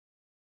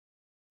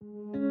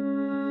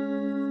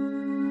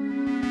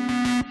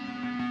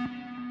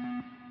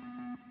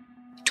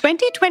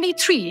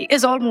2023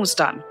 is almost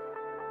done.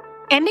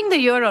 Ending the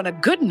year on a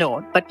good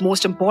note, but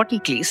most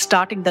importantly,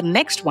 starting the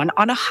next one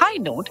on a high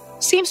note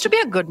seems to be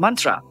a good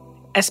mantra,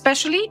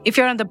 especially if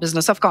you're in the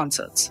business of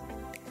concerts.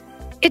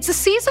 It's a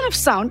season of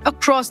sound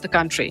across the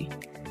country.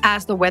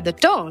 As the weather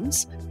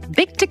turns,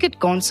 big-ticket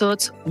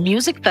concerts,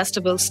 music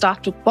festivals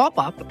start to pop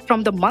up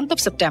from the month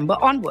of September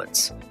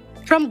onwards.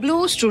 From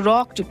blues to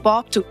rock to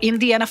pop to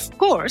indie and of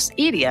course,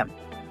 EDM.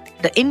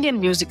 The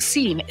Indian music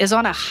scene is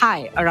on a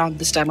high around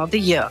this time of the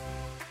year.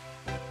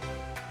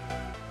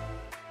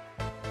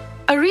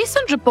 A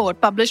recent report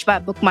published by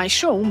Book My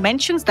Show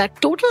mentions that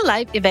total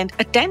live event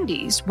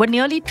attendees were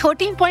nearly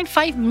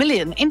 13.5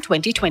 million in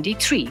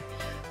 2023,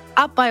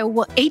 up by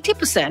over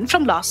 80%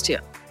 from last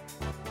year.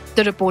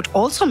 The report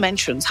also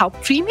mentions how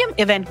premium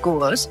event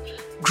goers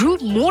grew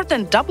more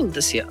than double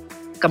this year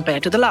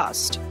compared to the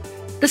last.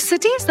 The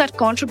cities that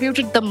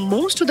contributed the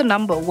most to the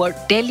number were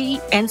Delhi,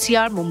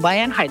 NCR, Mumbai,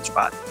 and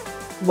Hyderabad.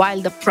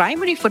 While the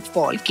primary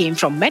footfall came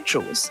from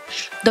metros,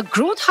 the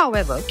growth,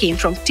 however, came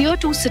from Tier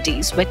 2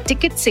 cities where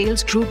ticket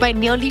sales grew by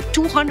nearly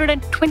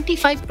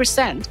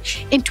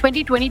 225% in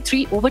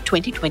 2023 over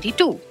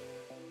 2022.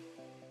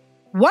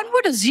 One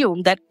would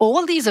assume that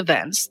all these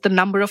events, the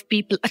number of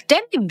people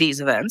attending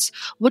these events,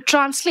 would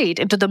translate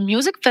into the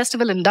music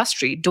festival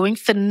industry doing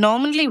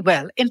phenomenally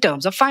well in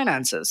terms of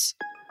finances.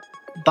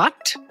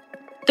 But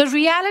the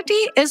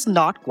reality is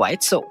not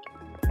quite so.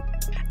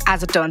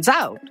 As it turns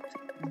out,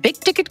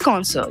 big-ticket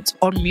concerts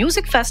or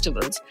music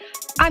festivals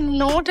are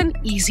not an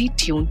easy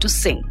tune to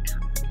sing.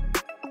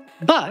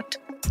 But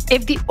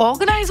if the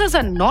organizers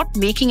are not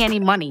making any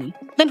money,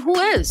 then who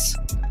is?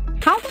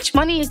 How much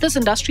money is this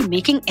industry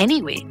making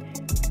anyway?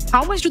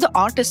 How much do the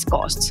artists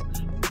cost?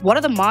 What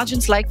are the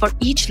margins like for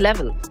each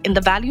level in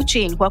the value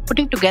chain who are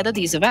putting together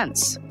these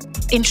events?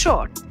 In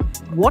short,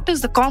 what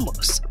is the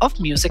commerce of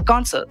music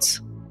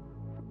concerts?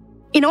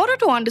 In order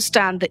to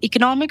understand the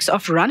economics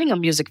of running a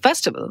music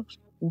festival,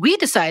 we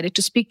decided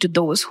to speak to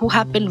those who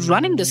have been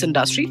running this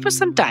industry for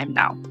some time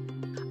now.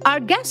 Our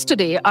guests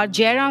today are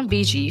Jairam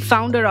VG,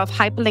 founder of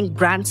Hyperlink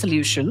Brand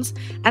Solutions,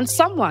 and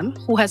someone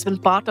who has been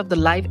part of the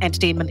live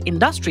entertainment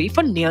industry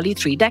for nearly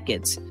 3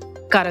 decades.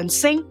 Karan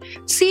Singh,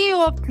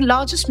 CEO of the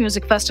largest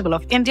music festival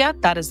of India,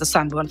 that is the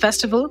Sunburn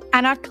Festival.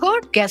 And our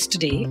third guest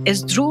today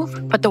is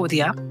Dhruv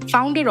Patodia,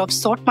 founder of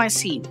Sort My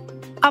Scene,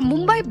 a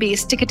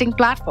Mumbai-based ticketing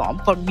platform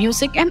for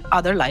music and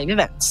other live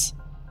events.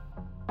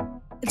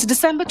 It's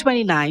December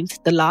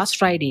 29th, the last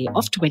Friday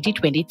of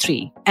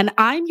 2023, and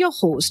I'm your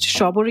host,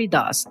 Shaubori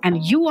Das,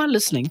 and you are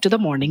listening to The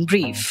Morning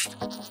Brief.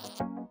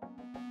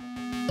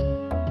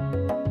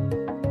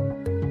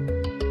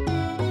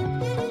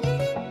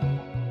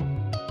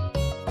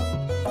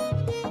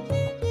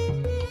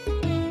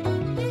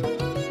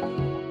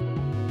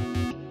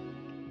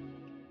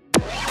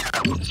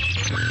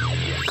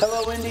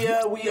 Hello,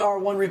 India. We are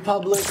one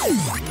republic.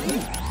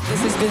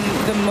 This has been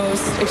the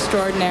most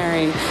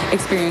extraordinary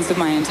experience of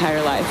my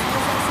entire life.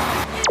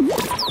 We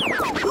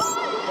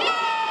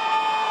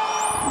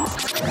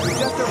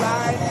just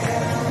arrived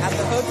at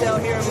the hotel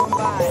here in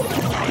Mumbai.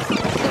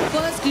 The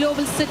first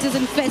Global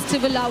Citizen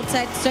Festival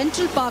outside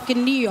Central Park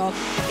in New York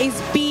is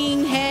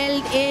being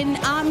held in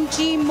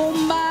Amchi,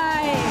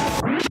 Mumbai.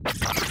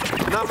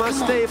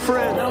 Namaste,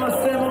 friend.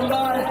 Namaste,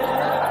 Mumbai.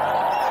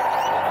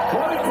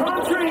 What a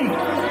country!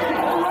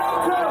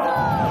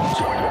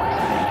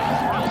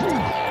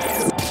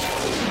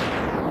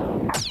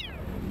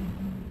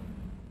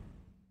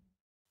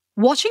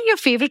 Watching your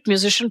favorite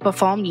musician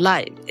perform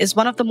live is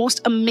one of the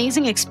most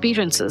amazing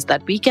experiences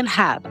that we can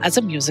have as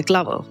a music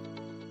lover.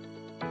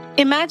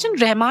 Imagine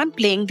Rahman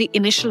playing the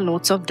initial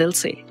notes of Dil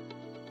Se,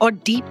 or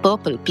Deep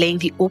Purple playing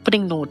the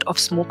opening note of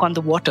Smoke on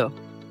the Water,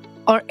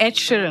 or Ed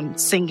Sheeran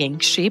singing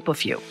Shape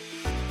of You.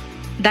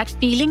 That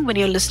feeling when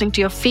you're listening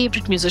to your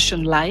favorite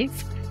musician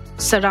live,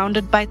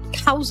 surrounded by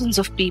thousands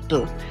of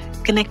people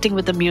connecting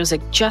with the music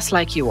just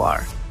like you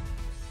are,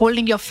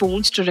 holding your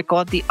phones to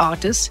record the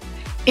artist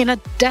in a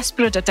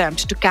desperate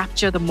attempt to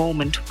capture the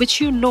moment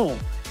which you know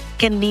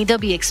can neither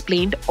be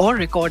explained or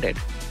recorded,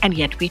 and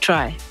yet we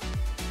try.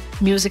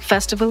 Music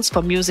festivals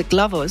for music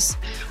lovers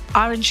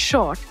are, in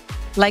short,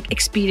 like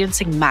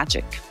experiencing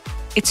magic.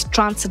 It's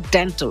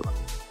transcendental,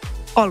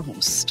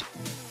 almost.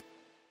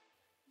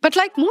 But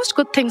like most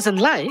good things in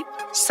life,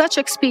 such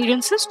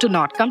experiences do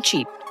not come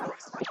cheap.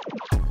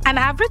 An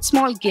average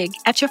small gig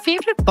at your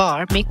favorite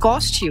bar may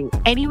cost you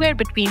anywhere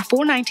between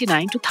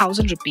 $499 to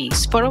 1,000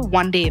 rupees for a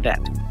one-day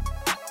event.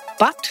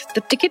 But the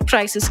ticket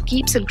prices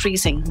keeps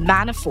increasing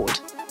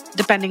manifold,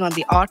 depending on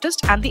the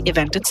artist and the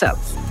event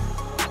itself.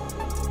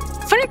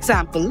 For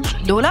example,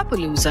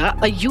 Lollapalooza,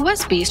 a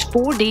US-based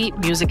 4-day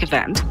music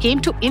event,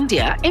 came to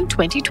India in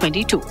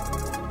 2022.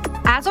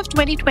 As of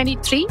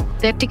 2023,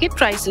 their ticket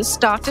prices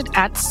started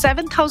at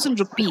 7,000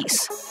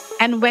 rupees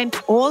and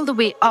went all the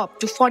way up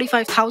to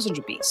 45,000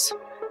 rupees.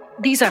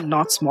 These are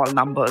not small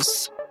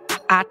numbers.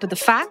 Add to the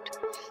fact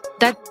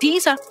that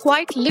these are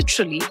quite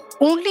literally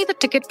only the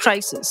ticket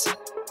prices,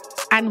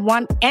 and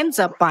one ends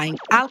up buying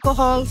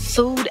alcohol,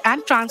 food,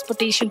 and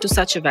transportation to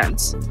such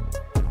events.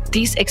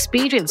 these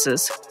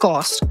experiences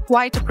cost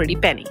quite a pretty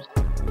penny.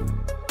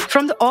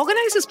 From the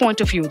organizer's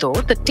point of view, though,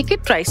 the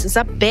ticket prices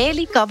are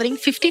barely covering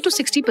 50 to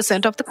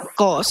 60% of the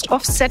cost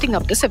of setting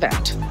up this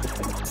event.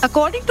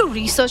 According to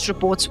Research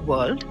Reports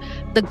World,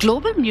 the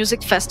global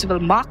music festival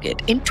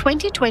market in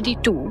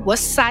 2022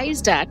 was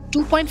sized at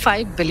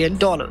 $2.5 billion.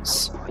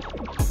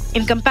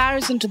 In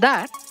comparison to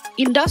that,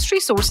 industry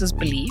sources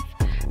believe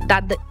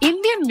that the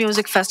Indian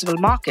music festival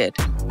market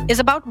is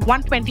about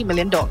 $120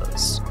 million,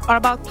 or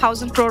about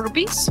 1,000 crore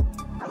rupees.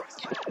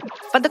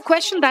 But the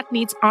question that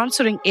needs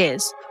answering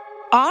is,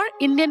 are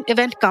Indian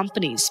event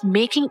companies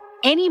making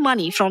any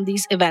money from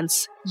these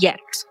events yet?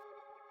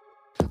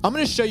 I'm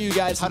going to show you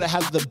guys how to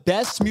have the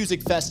best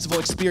music festival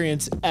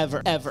experience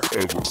ever.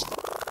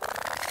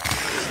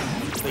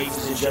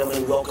 Ladies and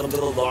gentlemen, welcome to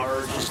the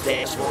largest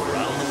dance floor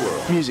around the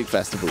world. Music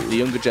festival, the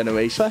younger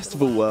generation,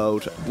 festival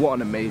world, what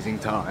an amazing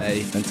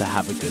time, and to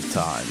have a good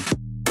time.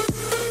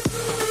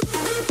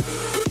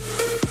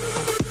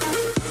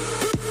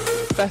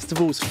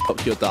 Festivals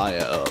fuck your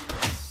diet up.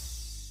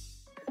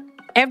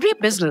 Every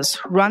business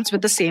runs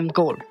with the same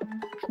goal,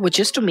 which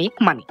is to make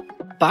money.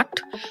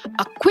 But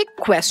a quick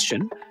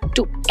question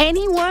to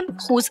anyone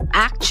who's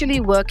actually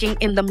working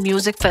in the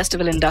music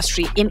festival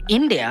industry in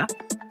India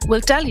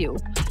will tell you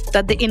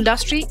that the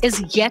industry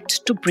is yet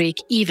to break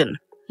even,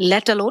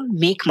 let alone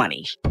make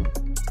money.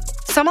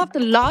 Some of the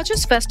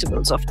largest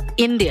festivals of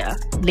India,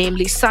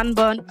 namely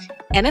Sunburn,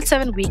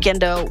 NH7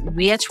 Weekender,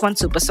 VH1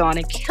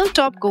 Supersonic,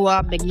 Hilltop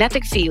Goa,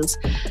 Magnetic Fields,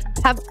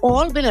 have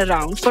all been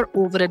around for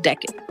over a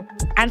decade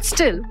and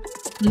still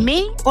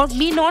may or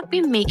may not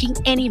be making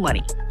any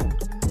money.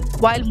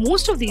 While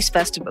most of these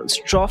festivals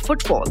draw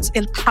footfalls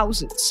in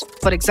thousands,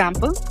 for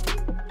example,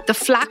 the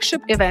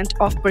flagship event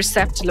of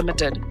Percept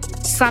Limited,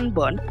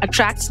 Sunburn,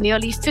 attracts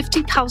nearly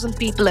 50,000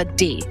 people a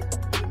day.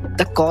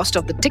 The cost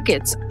of the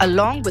tickets,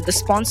 along with the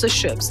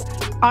sponsorships,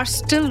 are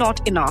still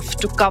not enough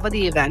to cover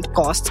the event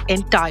costs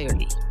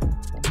entirely.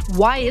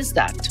 Why is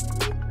that?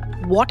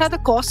 What are the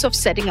costs of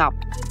setting up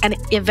an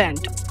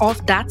event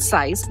of that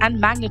size and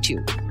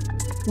magnitude?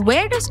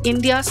 Where does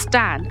India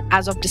stand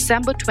as of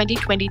December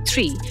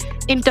 2023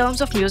 in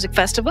terms of music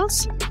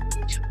festivals?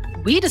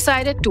 We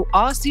decided to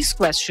ask these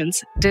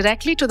questions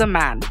directly to the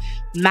man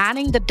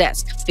manning the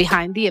desk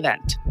behind the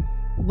event.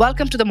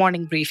 Welcome to the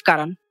Morning Brief,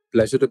 Karan.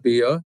 Pleasure to be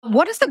here.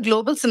 What is the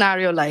global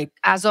scenario like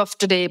as of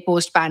today,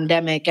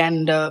 post-pandemic?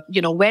 And,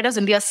 where does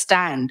India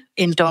stand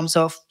in terms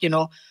of,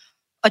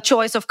 a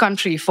choice of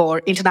country for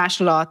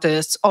international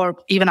artists or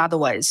even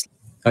otherwise?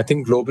 I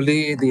think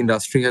globally, the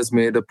industry has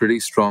made a pretty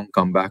strong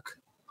comeback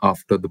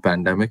after the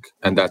pandemic.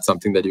 And that's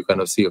something that you kind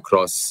of see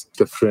across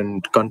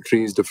different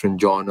countries,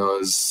 different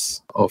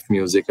genres of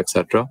music,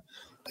 etc.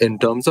 In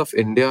terms of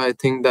India, I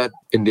think that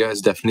India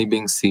is definitely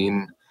being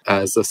seen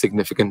as a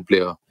significant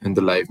player in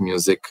the live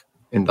music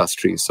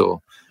industry.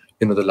 So,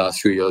 the last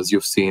few years,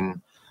 you've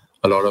seen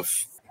a lot of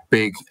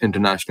big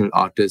international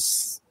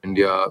artists in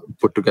India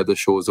put together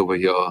shows over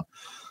here.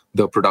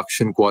 The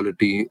production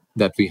quality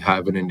that we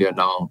have in India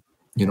now,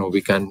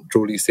 we can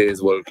truly say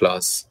is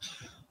world-class.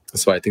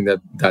 So I think that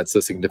that's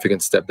a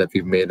significant step that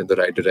we've made in the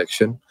right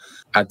direction.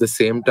 At the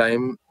same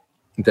time,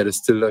 there is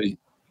still a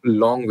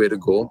long way to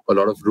go, a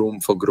lot of room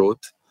for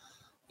growth.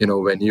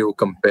 When you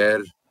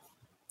compare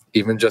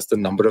even just the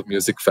number of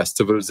music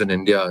festivals in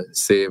India,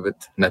 say with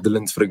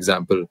Netherlands, for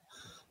example,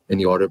 in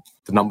Europe,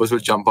 the numbers will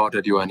jump out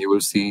at you and you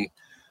will see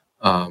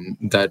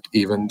that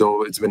even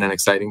though it's been an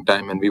exciting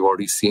time and we've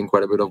already seen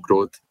quite a bit of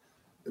growth,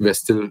 we're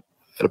still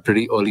at a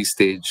pretty early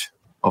stage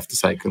of the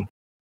cycle.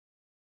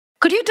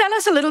 Could you tell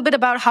us a little bit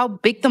about how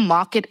big the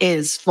market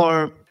is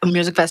for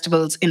music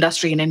festivals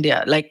industry in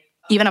India? Like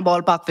even a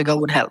ballpark figure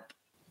would help.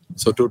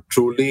 So to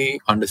truly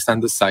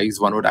understand the size,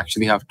 one would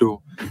actually have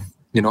to,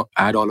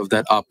 add all of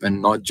that up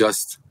and not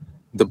just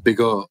the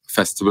bigger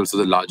festivals or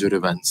the larger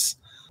events.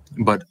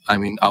 But I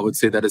would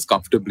say that is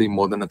comfortably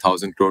more than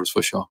 1,000 crores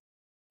for sure.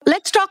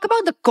 Let's talk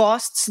about the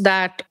costs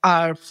that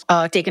are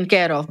taken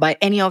care of by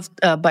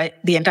by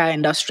the entire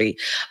industry.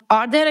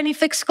 Are there any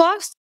fixed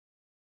costs?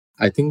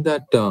 I think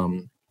that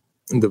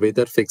the way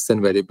that fixed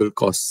and variable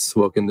costs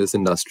work in this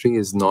industry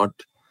is not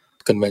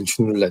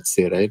conventional, let's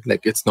say, right?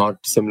 Like it's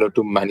not similar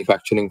to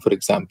manufacturing, for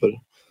example.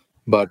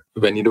 But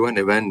when you do an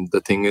event,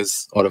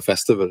 or a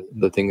festival,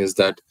 the thing is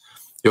that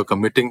you're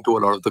committing to a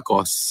lot of the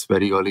costs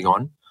very early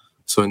on.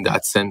 So in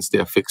that sense, they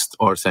are fixed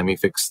or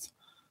semi-fixed.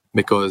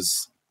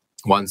 Because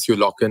once you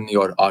lock in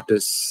your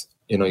artists,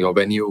 your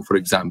venue, for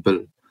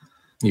example,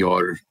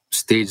 your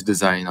stage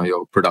design or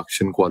your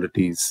production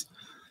qualities,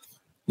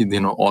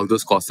 all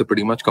those costs are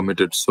pretty much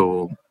committed.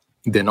 So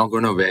they're not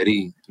going to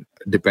vary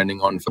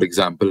depending on, for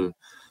example,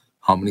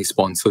 how many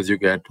sponsors you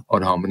get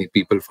or how many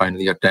people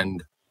finally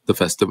attend the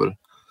festival.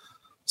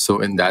 So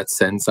in that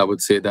sense, I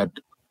would say that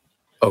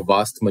a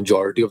vast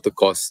majority of the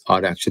costs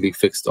are actually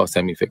fixed or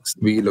semi-fixed.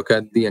 We look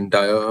at the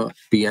entire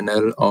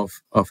P&L of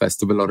a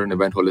festival or an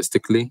event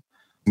holistically.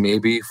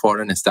 Maybe for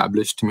an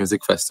established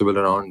music festival,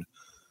 around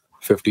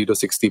 50 to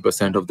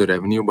 60% of the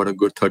revenue, but a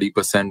good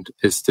 30%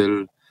 is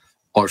still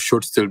or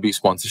should still be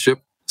sponsorship.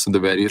 So the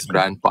various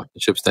brand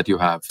partnerships that you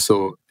have.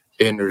 So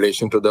in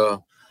relation to the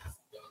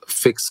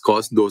fixed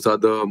cost, those are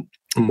the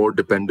more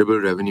dependable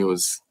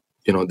revenues,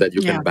 that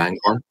you can bank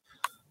on,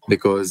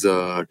 because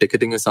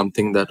ticketing is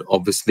something that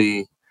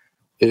obviously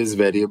is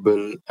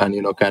variable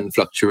and, can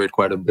fluctuate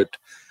quite a bit.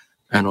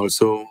 And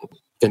also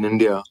in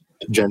India,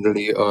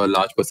 generally a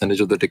large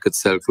percentage of the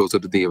tickets sell closer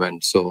to the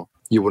event. So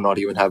you will not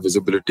even have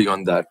visibility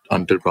on that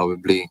until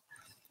probably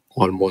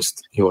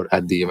almost you're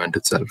at the event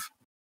itself.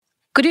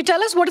 Could you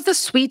tell us what is the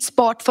sweet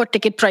spot for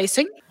ticket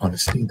pricing?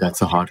 Honestly, that's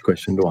a hard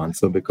question to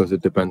answer because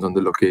it depends on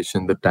the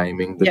location, the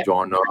timing, the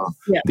genre,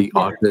 the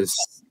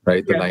artist,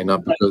 right? The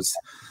lineup. Because,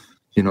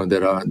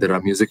 there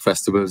are music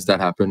festivals that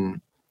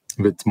happen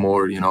with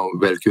more,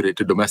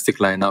 well-curated domestic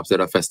lineups.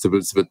 There are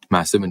festivals with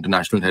massive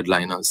international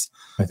headliners.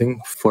 I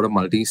think for a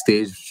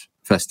multi-stage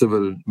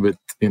festival with,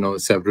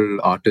 several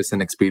artists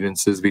and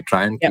experiences, we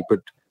try and keep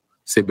it,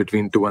 say,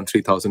 between 2,000 and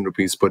 3,000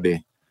 rupees per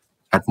day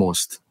at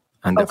most.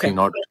 And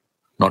definitely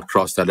not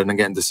cross that. And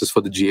again, this is for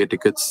the GA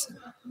tickets.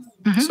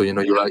 Mm-hmm. So,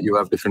 you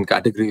have different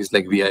categories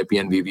like VIP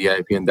and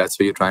VVIP, and that's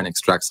where you try and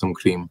extract some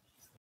cream.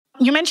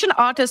 You mentioned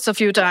artists a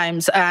few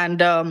times,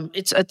 and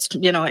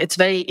it's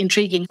very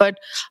intriguing. But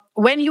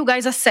when you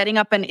guys are setting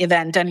up an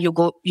event and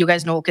you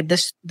guys know, okay,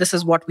 this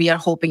is what we are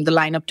hoping the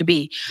lineup to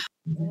be.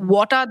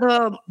 What are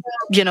the,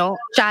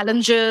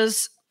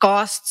 challenges,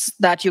 costs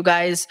that you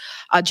guys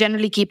are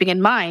generally keeping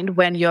in mind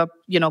when you're,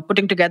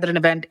 putting together an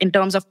event in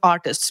terms of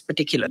artists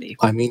particularly?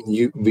 I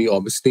mean, we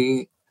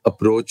obviously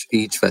approach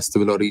each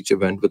festival or each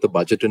event with a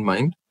budget in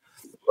mind.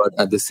 But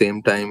at the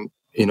same time,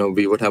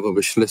 we would have a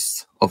wish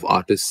list of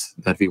artists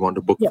that we want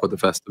to book for the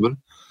festival.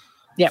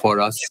 For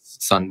us,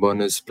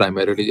 Sunburn is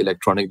primarily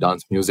electronic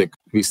dance music.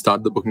 We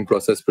start the booking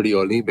process pretty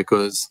early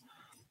because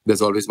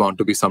there's always bound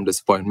to be some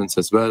disappointments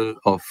as well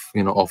of,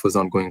 offers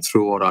not going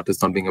through or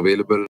artists not being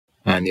available.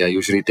 And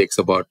usually takes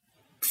about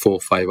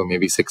 4, 5, or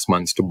maybe 6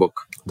 months to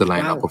book the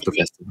lineup of the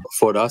festival.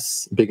 For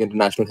us, big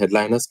international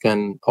headliners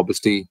can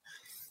obviously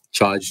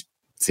charge,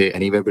 say,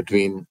 anywhere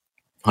between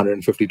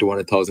 $150,000 to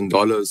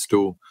 $200,000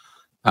 to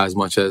as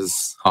much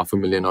as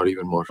 $500,000 or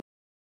even more.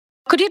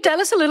 Could you tell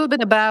us a little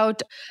bit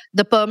about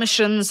the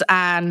permissions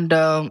and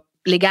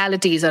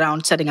legalities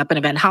around setting up an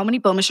event? How many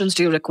permissions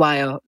do you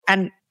require?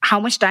 And how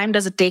much time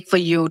does it take for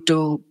you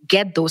to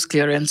get those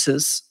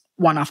clearances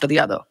one after the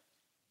other?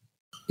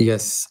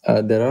 Yes,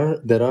 there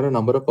are a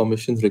number of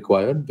permissions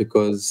required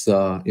because,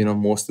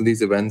 most of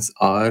these events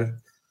are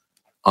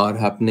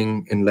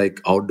happening in like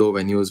outdoor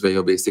venues where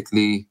you're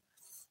basically,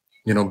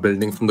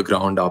 building from the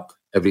ground up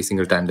every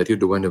single time that you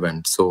do an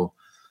event. So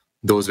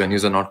those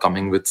venues are not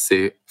coming with,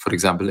 say, for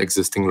example,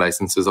 existing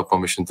licenses or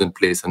permissions in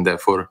place. And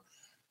therefore,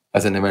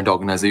 as an event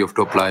organizer, you have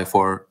to apply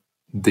for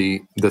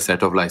the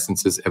set of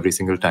licenses every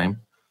single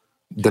time.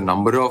 The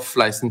number of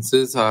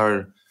licenses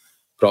are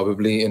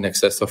probably in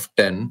excess of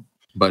 10.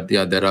 But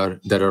there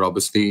are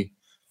obviously,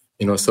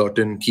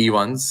 certain key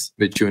ones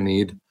which you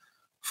need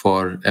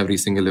for every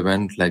single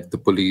event, like the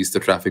police, the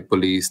traffic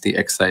police, the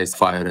excise,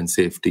 fire and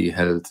safety,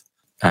 health,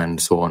 and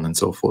so on and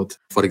so forth.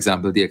 For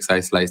example, the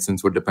excise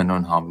license would depend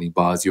on how many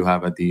bars you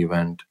have at the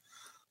event.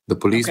 The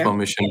police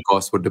permission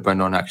cost would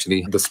depend on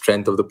actually the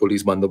strength of the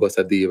police bandobast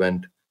at the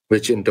event,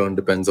 which in turn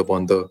depends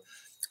upon the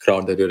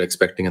crowd that you're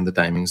expecting and the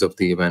timings of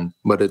the event.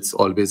 But it's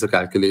always a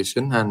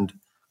calculation and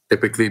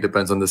typically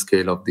depends on the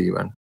scale of the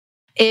event.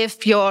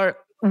 If your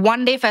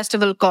one-day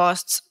festival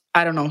costs,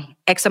 I don't know,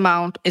 X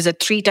amount, is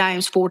it 3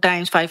 times, 4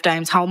 times, 5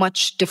 times? How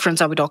much difference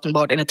are we talking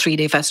about in a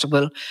 3-day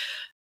festival?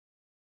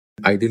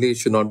 Ideally, it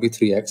should not be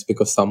 3x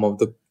because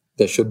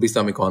there should be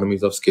some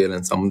economies of scale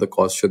and some of the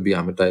costs should be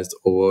amortized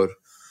over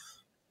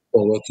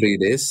 3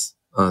 days.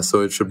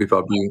 So it should be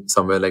probably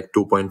somewhere like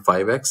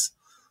 2.5x.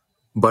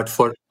 But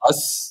for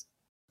us,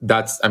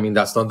 that's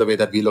not the way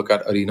that we look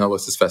at arena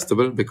versus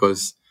festival,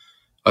 because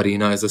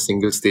arena is a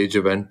single stage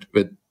event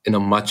in a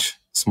much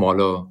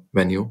smaller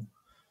venue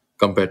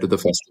compared to the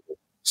festival.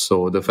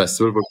 So the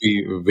festival would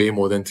be way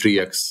more than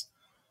 3x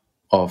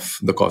of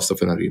the cost of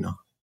an arena.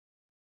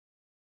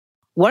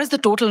 What is the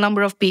total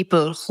number of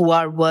people who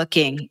are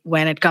working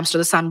when it comes to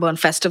the Sunburn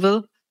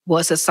Festival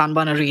versus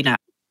Sunburn Arena?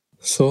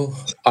 So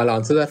I'll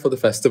answer that for the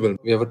festival.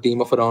 We have a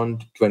team of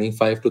around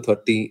 25 to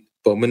 30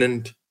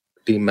 permanent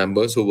team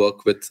members who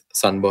work with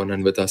Sunburn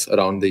and with us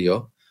around the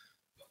year.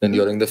 And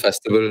during the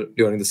festival,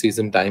 during the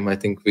season time, I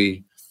think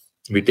we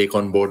take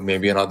on board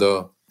maybe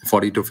another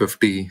 40 to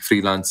 50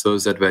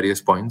 freelancers at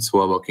various points who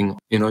are working,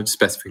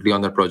 specifically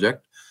on the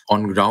project.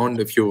 On ground,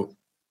 if you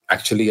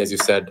actually, as you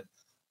said,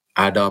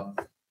 add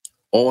up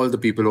all the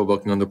people who are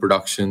working on the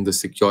production, the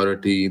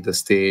security, the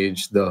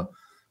stage, the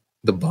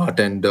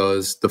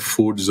bartenders, the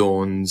food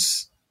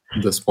zones,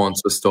 the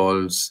sponsor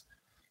stalls,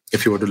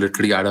 if you were to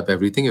literally add up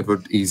everything, it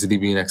would easily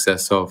be in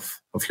excess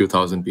of a few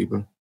thousand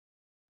people.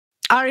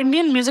 Are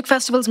Indian music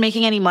festivals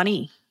making any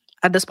money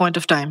at this point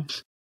of time?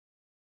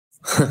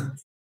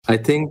 I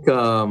think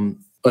a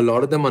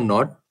lot of them are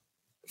not,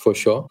 for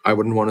sure. I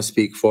wouldn't want to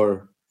speak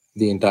for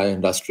the entire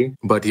industry.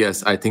 But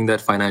yes, I think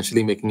that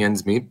financially making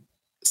ends meet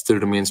still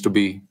remains to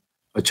be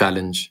a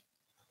challenge.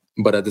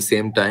 But at the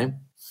same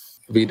time,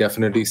 we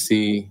definitely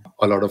see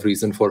a lot of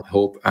reason for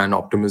hope and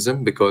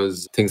optimism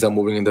because things are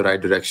moving in the right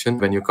direction.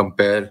 When you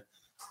compare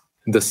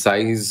the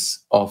size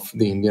of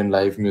the Indian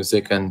live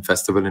music and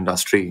festival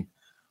industry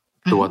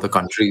to other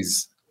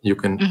countries, you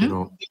can,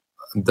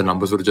 the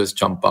numbers will just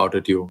jump out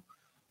at you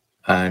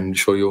and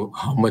show you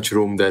how much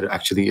room there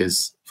actually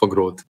is for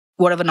growth.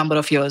 Whatever number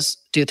of years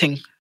do you think?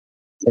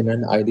 In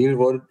an ideal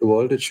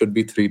world, it should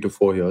be 3 to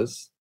 4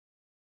 years.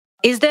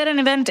 Is there an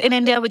event in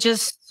India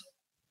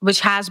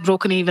which has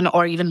broken even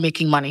or even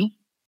making money?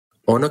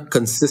 On a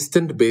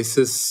consistent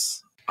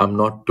basis, I'm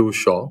not too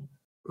sure.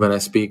 When I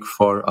speak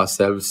for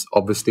ourselves,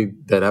 obviously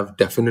there have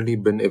definitely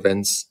been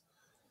events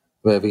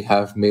where we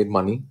have made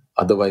money.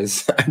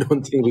 Otherwise, I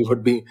don't think we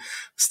would be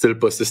still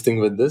persisting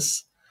with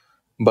this.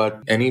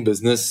 But any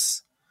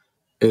business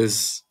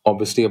is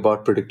obviously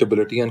about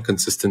predictability and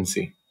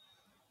consistency.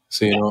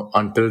 So,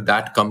 until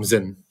that comes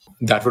in,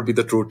 that would be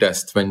the true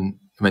test when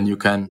you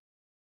can,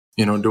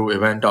 do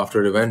event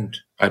after event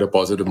at a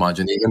positive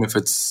margin, even if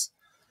it's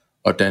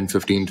a 10,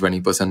 15,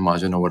 20%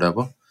 margin or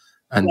whatever.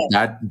 And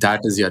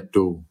that is yet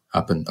to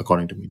happen,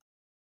 according to me.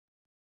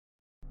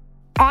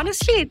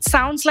 Honestly, it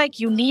sounds like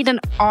you need an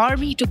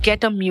army to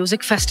get a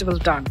music festival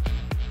done.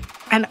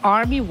 An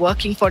army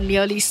working for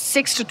nearly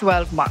 6 to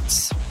 12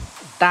 months.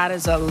 That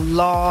is a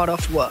lot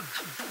of work.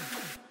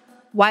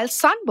 While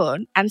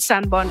Sunburn and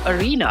Sunburn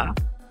Arena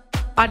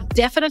are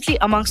definitely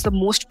amongst the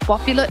most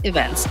popular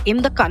events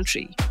in the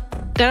country,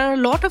 there are a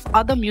lot of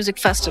other music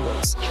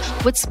festivals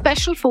with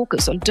special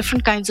focus on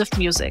different kinds of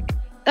music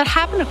that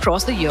happen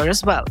across the year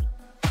as well.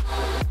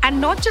 And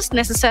not just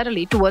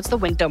necessarily towards the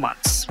winter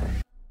months.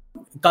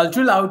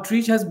 Cultural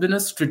outreach has been a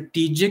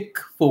strategic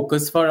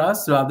focus for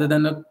us rather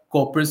than a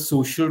corporate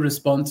social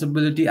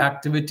responsibility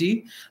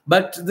activity.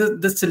 But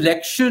the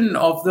selection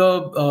of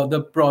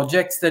the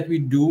projects that we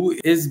do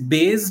is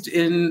based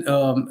in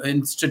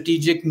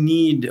strategic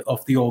need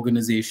of the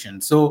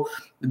organization. So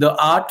the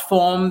art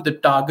form, the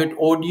target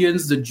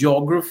audience, the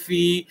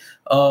geography,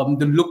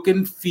 the look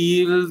and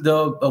feel,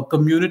 the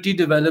community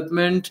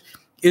development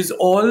is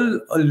all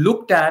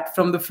looked at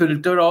from the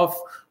filter of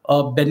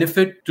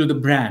benefit to the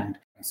brand.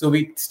 So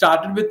we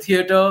started with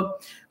theatre.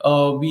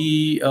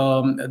 We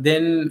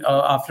then,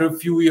 after a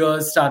few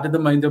years, started the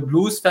Mahindra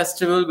Blues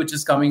Festival, which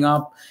is coming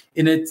up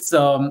in its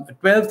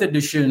 12th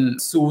edition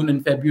soon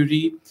in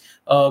February.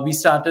 We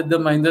started the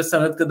Mahindra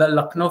Sanat Kadal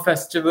Lucknow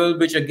Festival,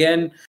 which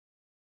again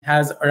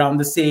has around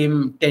the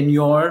same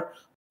tenure.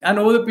 And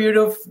over the period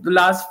of the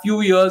last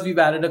few years, we've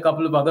added a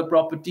couple of other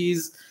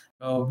properties.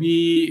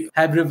 We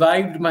have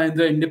revived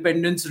Mahindra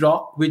Independence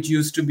Rock, which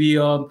used to be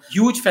a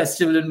huge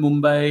festival in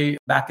Mumbai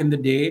back in the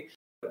day.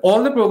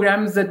 All the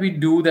programs that we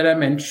do that I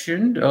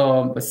mentioned,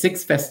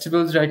 6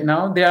 festivals right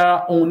now, they are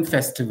our own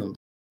festivals.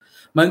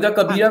 Mahindra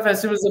Kabira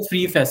Festival is a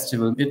free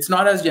festival. It's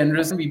not as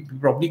generous. We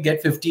probably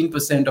get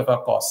 15% of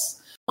our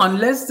costs.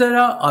 Unless there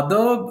are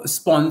other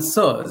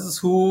sponsors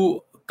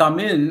who come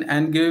in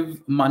and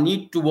give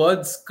money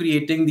towards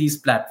creating these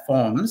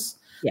platforms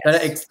that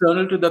are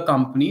external to the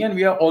company, and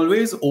we are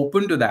always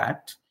open to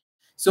that.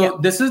 So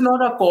this is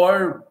not a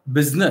core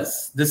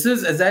business. This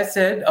is, as I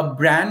said, a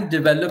brand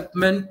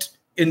development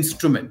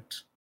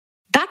instrument.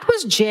 That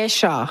was Jay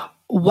Shah,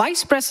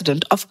 Vice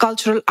President of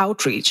Cultural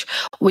Outreach,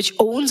 which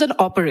owns and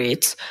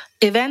operates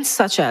events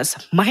such as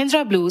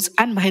Mahindra Blues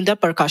and Mahindra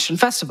Percussion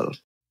Festival.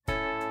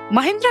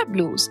 Mahindra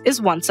Blues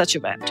is one such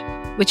event,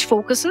 which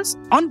focuses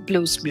on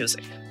blues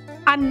music.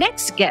 Our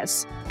next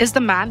guest is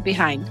the man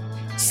behind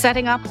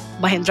setting up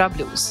Mahindra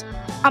Blues,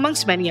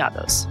 amongst many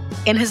others.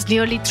 In his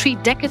nearly 3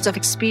 decades of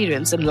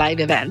experience in live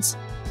events,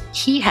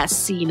 he has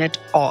seen it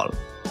all.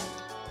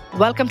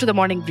 Welcome to the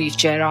Morning Brief,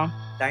 Jairam.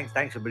 Thanks,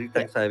 Shabri.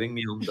 Thanks for having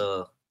me on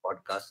the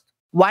podcast.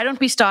 Why don't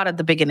we start at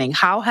the beginning?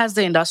 How has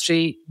the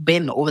industry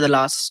been over the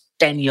last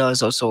 10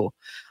 years or so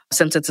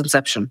since its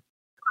inception?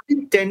 I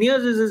think 10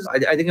 years is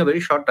I think, a very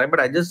short time, but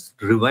I just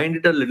rewind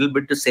it a little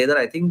bit to say that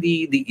I think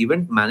the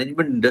event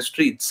management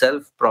industry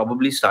itself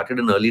probably started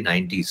in early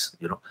 90s,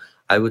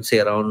 I would say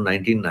around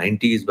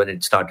 1990s when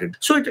it started.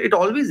 So it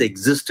always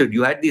existed.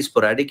 You had these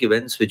sporadic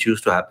events which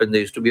used to happen.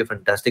 There used to be a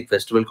fantastic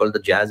festival called the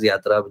Jazz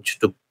Yatra, which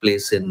took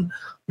place in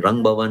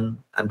Rang Bhavan.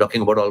 I'm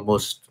talking about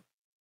almost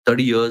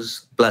 30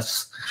 years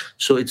plus.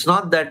 So it's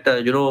not that,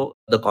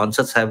 the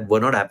concerts were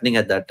not happening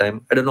at that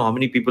time. I don't know how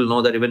many people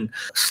know that even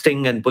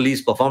Sting and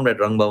Police performed at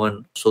Rang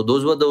Bhavan. So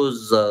those were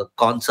those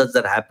concerts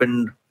that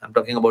happened. I'm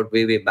talking about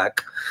way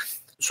back.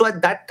 So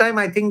at that time,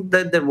 I think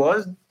that there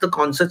was the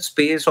concert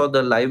space or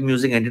the live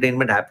music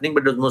entertainment happening,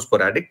 but it was more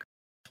sporadic.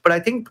 But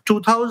I think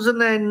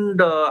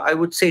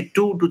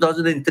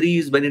 2003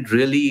 is when it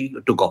really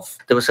took off.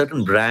 There were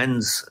certain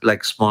brands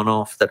like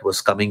Smirnoff that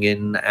was coming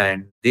in,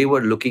 and they were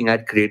looking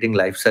at creating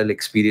lifestyle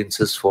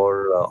experiences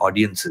for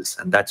audiences.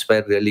 And that's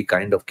where really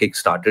kind of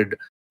kick-started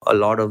a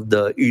lot of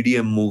the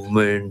EDM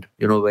movement,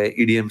 where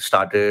EDM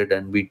started,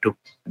 and we took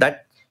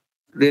that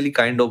really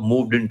kind of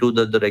moved into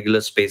the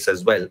regular space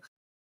as well.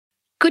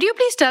 Could you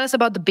please tell us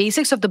about the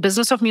basics of the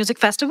business of music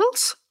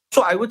festivals?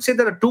 So I would say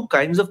there are 2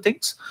 kinds of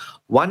things.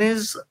 One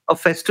is a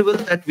festival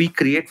that we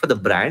create for the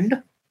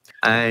brand,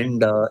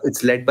 and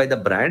it's led by the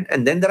brand.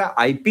 And then there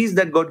are IPs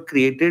that got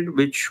created,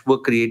 which were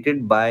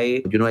created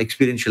by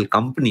experiential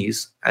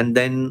companies, and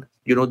then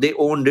they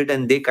owned it,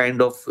 and they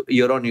kind of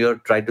year on year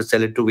tried to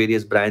sell it to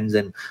various brands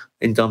and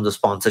in terms of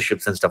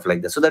sponsorships and stuff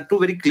like that. So there are two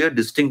very clear,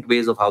 distinct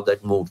ways of how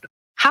that moved.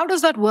 How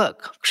does that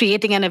work?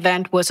 Creating an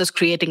event versus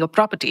creating a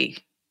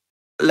property?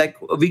 Like,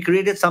 we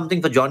created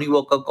something for Johnny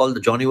Walker called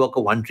the Johnny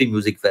Walker One Tree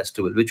Music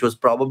Festival, which was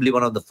probably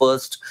one of the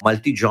first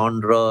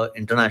multi-genre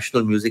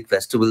international music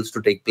festivals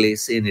to take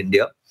place in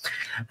India.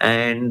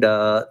 And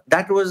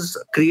that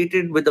was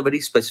created with a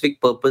very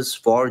specific purpose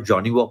for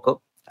Johnny Walker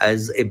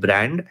as a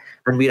brand,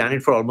 and we ran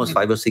it for almost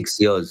 5 or 6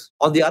 years.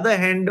 On the other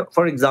hand,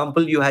 for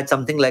example, you had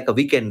something like a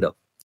Weekender,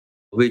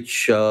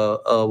 which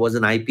was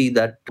an IP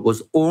that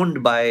was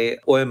owned by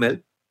OML,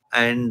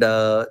 and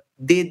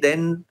they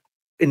then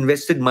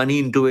invested money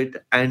into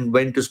it and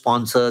went to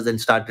sponsors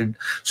and started.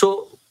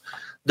 So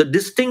the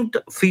distinct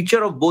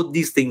feature of both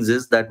these things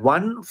is that,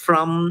 one,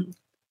 from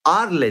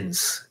our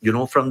lens,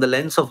 from the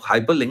lens of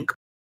Hyperlink,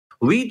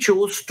 we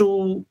chose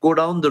to go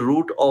down the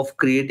route of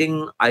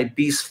creating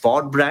IPs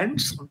for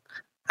brands,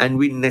 and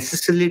we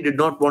necessarily did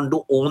not want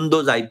to own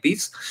those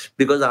IPs,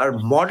 because our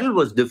model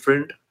was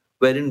different,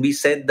 wherein we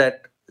said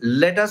that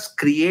let us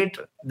create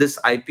this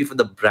IP for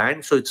the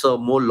brand, so it's a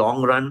more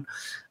long run,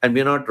 and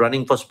we're not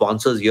running for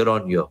sponsors year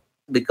on year.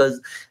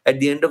 Because at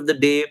the end of the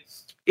day,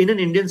 in an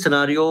Indian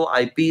scenario,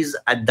 IPs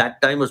at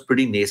that time was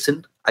pretty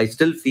nascent. I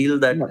still feel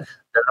that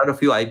there are a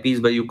few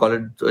IPs where you call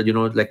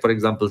it, like for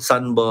example,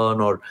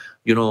 Sunburn or,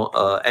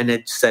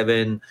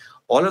 NH7.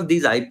 All of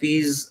these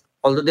IPs,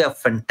 although they are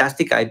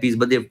fantastic IPs,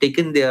 but they've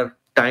taken their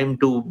time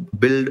to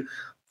build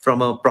from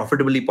a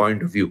profitability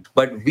point of view.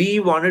 But we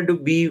wanted to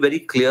be very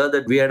clear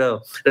that we had a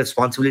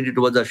responsibility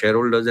towards our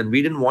shareholders, and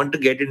we didn't want to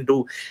get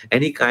into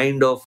any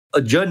kind of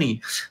a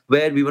journey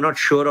where we were not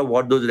sure of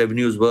what those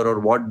revenues were or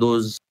what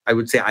those, I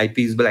would say,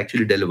 IPs will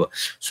actually deliver.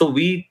 So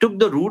we took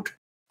the route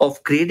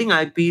of creating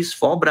IPs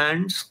for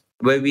brands,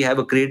 where we have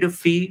a creative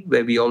fee,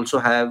 where we also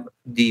have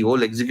the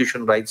whole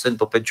execution rights in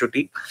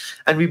perpetuity,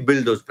 and we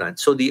build those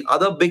brands. So the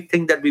other big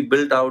thing that we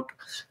built out,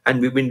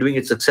 and we've been doing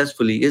it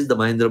successfully, is the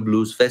Mahindra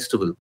Blues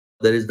Festival.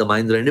 There is the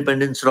Mahindra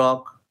Independence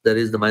Rock. There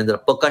is the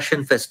Mahindra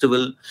Percussion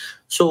Festival.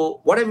 So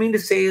what I mean to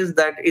say is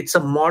that it's a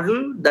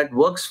model that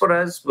works for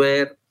us,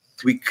 where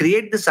we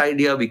create this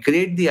idea, we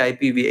create the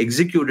IP, we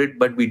execute it,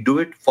 but we do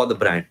it for the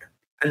brand.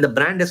 And the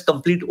brand has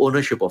complete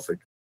ownership of it.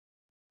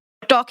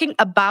 Talking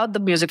about the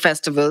music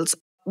festivals,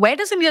 where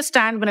does India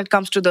stand when it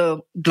comes to the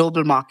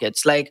global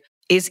markets? Like,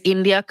 is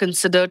India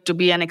considered to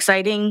be an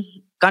exciting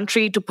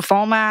country to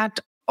perform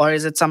at? Or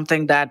is it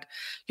something that,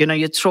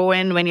 you throw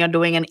in when you're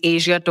doing an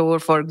Asia tour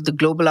for the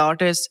global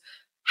artists?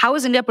 How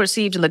is India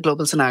perceived in the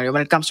global scenario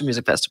when it comes to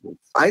music festivals?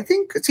 I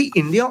think,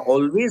 India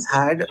always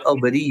had a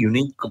very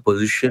unique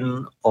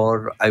position,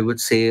 or I would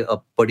say a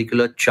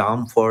particular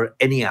charm for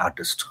any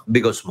artist,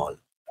 big or small,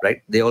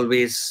 right? They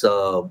always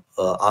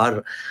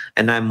are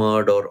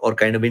enamored or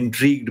kind of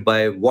intrigued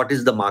by what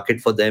is the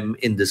market for them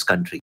in this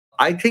country.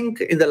 I think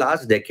in the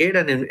last decade,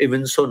 and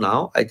even so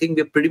now, I think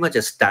we've pretty much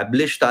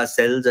established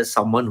ourselves as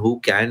someone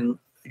who can,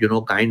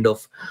 kind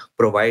of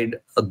provide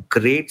a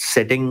great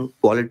setting,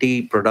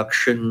 quality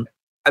production.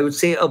 I would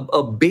say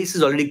a base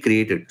is already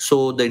created.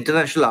 So the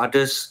international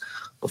artists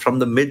from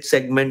the mid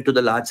segment to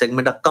the large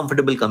segment are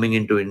comfortable coming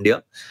into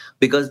India,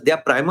 because their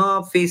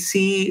prima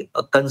facie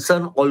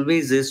concern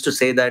always is to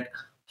say that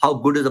how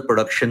good is the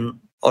production,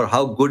 or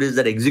how good is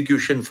that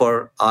execution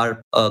for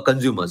our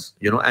consumers,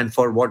 and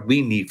for what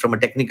we need from a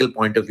technical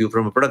point of view,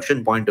 from a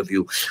production point of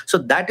view. So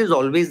that is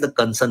always the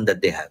concern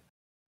that they have.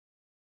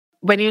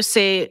 When you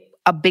say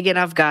a big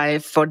enough guy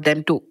for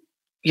them to,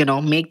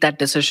 make that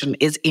decision,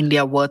 is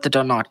India worth it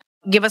or not?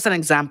 Give us an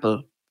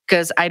example,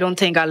 because I don't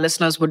think our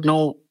listeners would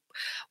know.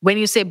 When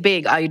you say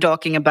big, are you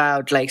talking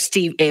about like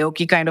Steve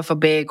Aoki kind of a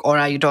big, or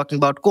are you talking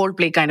about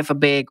Coldplay kind of a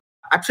big?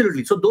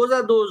 Absolutely. So those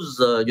are those,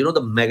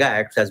 the mega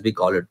acts, as we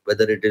call it,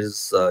 whether it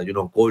is,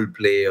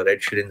 Coldplay or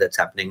Ed Sheeran that's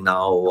happening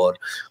now, or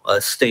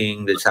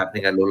Sting that's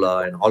happening at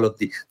Lola, and all of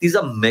these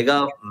are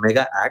mega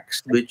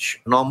acts,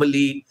 which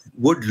normally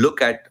would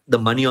look at the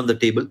money on the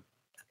table,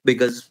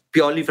 because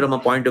purely from a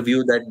point of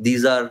view that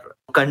these are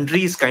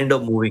countries kind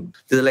of moving.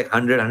 These are like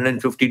 100,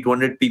 150,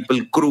 200 people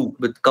crew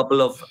with a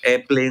couple of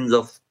airplanes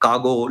of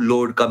cargo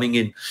load coming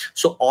in.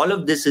 So all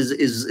of this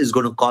is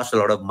going to cost a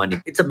lot of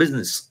money. It's a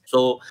business.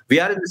 So we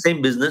are in the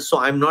same business. So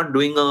I'm not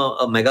doing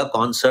a mega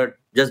concert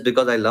just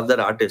because I love that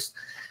artist,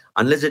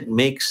 unless it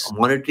makes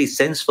monetary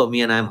sense for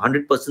me and I'm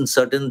 100%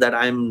 certain that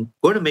I'm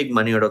going to make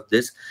money out of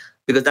this,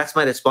 because that's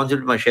my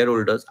responsibility to my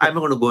shareholders. I'm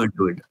not going to go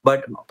into it.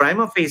 But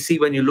prima facie,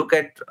 when you look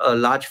at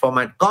large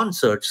format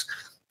concerts,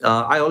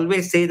 I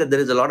always say that there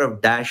is a lot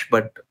of dash,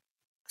 but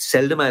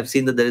seldom I've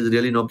seen that there is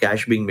really no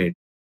cash being made.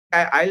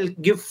 I'll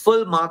give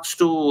full marks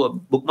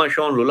to Book My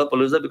Show on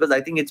Lollapalooza, because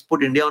I think it's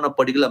put India on a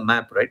particular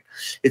map, right?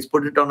 It's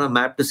put it on a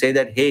map to say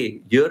that,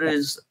 hey, here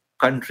is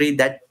country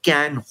that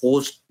can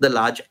host the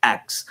large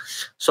acts.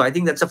 So I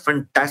think that's a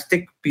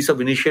fantastic piece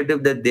of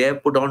initiative that they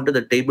have put onto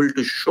the table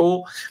to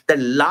show that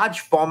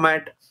large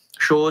format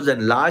shows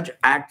and large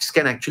acts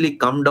can actually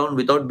come down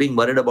without being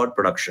worried about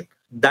production.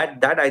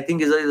 That I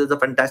think is a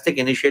fantastic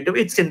initiative.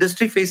 It's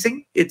industry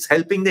facing. It's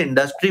helping the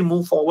industry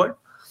move forward.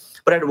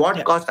 But at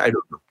what cost, I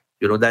don't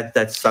know.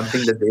 That's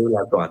something that they will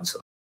have to answer.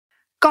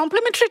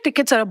 Complimentary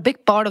tickets are a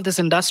big part of this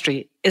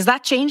industry. Is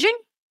that changing?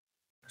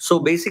 So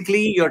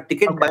basically, your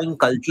ticket buying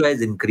culture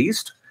has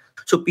increased.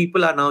 So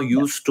people are now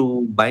used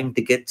to buying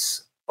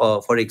tickets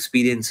for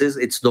experiences.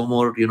 It's no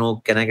more,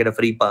 can I get a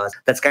free pass?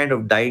 That's kind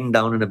of dying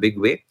down in a big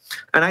way.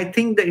 And I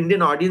think the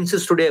Indian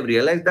audiences today have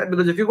realized that,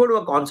 because if you go to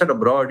a concert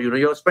abroad,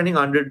 you're spending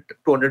 $100,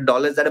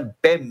 $200 at a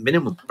bare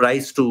minimum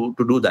price to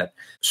do that.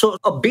 So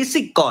a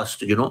basic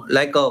cost,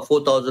 like a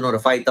 4,000 or a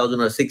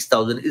 5,000 or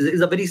 6,000 is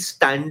a very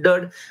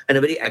standard and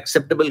a very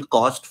acceptable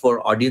cost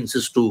for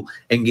audiences to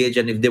engage.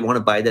 And if they want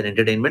to buy that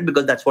entertainment,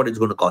 because that's what it's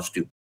going to cost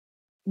you.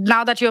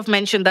 Now that you have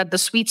mentioned that the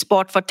sweet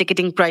spot for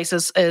ticketing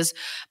prices is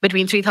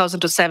between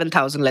 3,000 to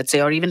 7,000, let's say,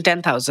 or even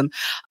 10,000,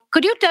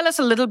 could you tell us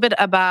a little bit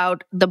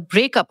about the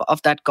breakup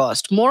of that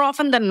cost? More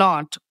often than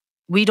not,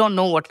 we don't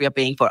know what we are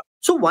paying for.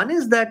 So one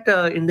is that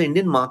in the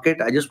Indian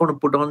market, I just want to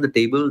put on the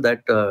table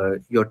that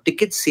your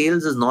ticket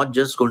sales is not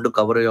just going to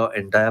cover your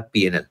entire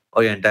P&L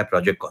or your entire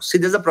project cost. See,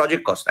 there's a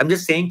project cost. I'm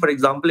just saying, for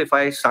example, if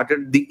I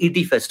started the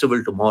ET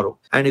Festival tomorrow,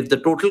 and if the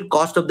total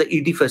cost of the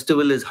ET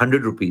Festival is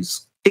 100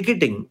 rupees,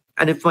 ticketing,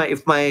 and if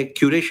my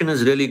curation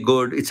is really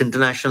good, it's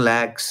international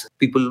acts,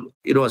 people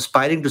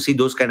aspiring to see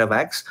those kind of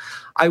acts,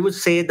 I would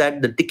say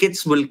that the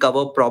tickets will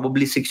cover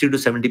probably 60 to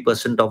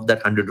 70% of that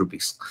 100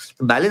 rupees.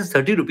 The balance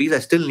 30 rupees, I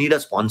still need a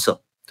sponsor.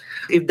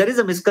 If there is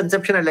a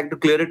misconception, I'd like to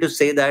clear it to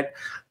say that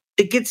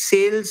ticket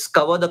sales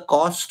cover the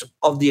cost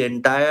of the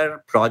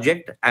entire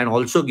project and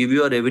also give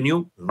you a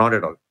revenue. Not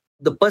at all.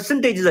 The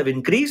percentages have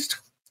increased.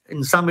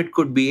 In some, it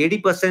could be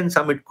 80%,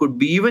 some it could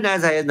be even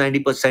as high as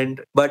 90%.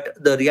 But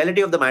the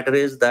reality of the matter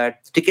is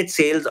that ticket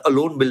sales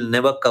alone will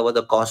never cover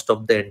the cost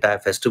of the entire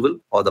festival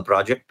or the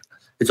project.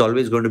 It's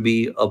always going to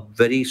be a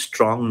very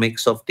strong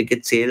mix of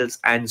ticket sales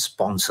and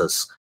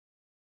sponsors.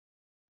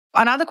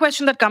 Another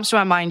question that comes to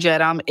my mind,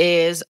 Jairam,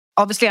 is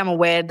obviously I'm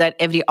aware that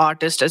every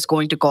artist is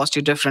going to cost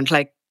you different.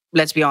 Like,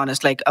 let's be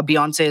honest, like a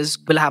Beyonce's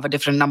will have a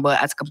different number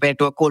as compared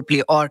to a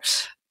Coldplay, or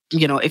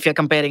if you're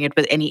comparing it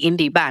with any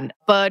indie band.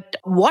 But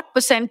what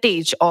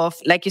percentage of,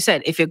 like you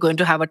said, if you're going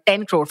to have a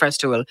 10 crore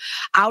festival,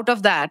 out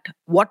of that,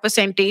 what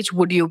percentage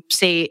would you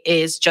say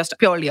is just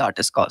purely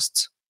artist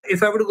costs?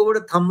 If I were to go with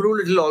a thumb rule,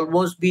 it'll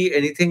almost be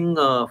anything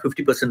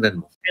 50% and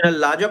more. In a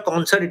larger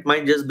concert, it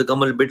might just become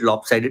a little bit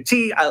lopsided.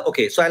 See,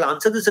 so I'll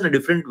answer this in a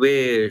different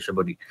way,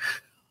 Shabari.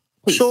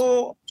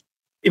 So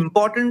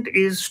important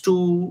is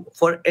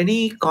for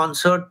any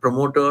concert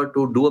promoter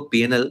to do a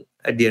P&L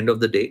at the end of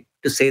the day,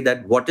 to say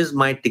that what is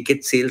my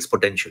ticket sales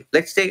potential.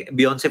 Let's take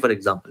Beyonce, for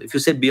example. If you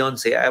say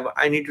Beyonce,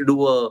 I need to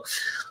do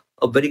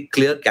a very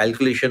clear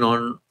calculation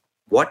on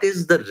what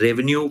is the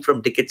revenue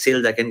from ticket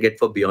sales I can get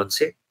for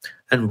Beyonce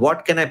and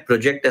what can I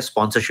project as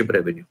sponsorship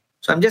revenue.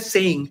 So I'm just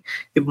saying,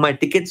 if my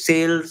ticket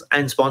sales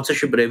and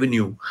sponsorship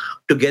revenue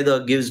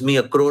together gives me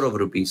 1 crore of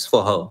rupees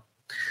for her,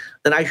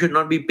 then I should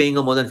not be paying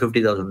her more than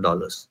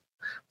 $50,000.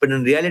 But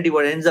in reality,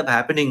 what ends up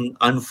happening,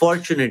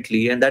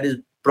 unfortunately, and that is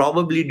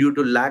probably due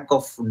to lack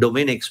of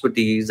domain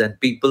expertise and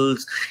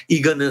people's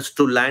eagerness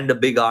to land a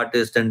big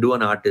artist and do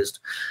an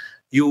artist,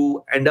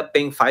 you end up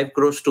paying 5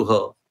 crores to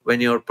her when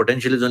your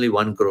potential is only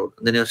 1 crore.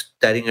 Then you're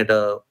staring at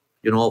a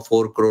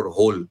 4 crore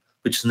hole,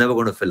 which is never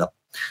going to fill up.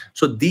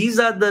 So these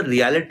are the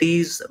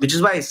realities, which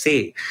is why I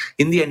say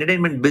in the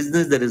entertainment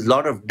business, there is a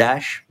lot of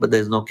dash, but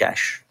there's no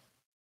cash.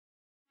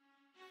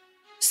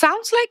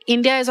 Sounds like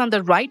India is on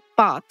the right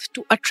path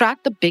to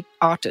attract the big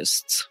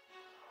artists.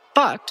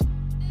 But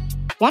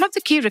one of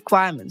the key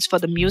requirements for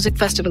the music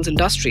festivals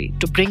industry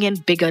to bring in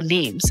bigger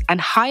names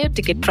and higher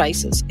ticket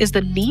prices is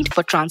the need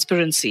for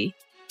transparency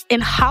in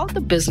how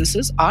the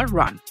businesses are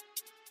run.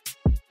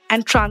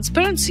 And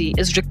transparency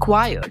is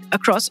required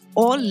across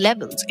all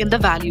levels in the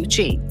value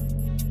chain,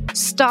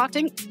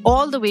 starting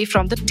all the way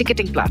from the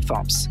ticketing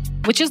platforms,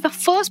 which is the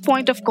first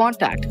point of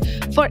contact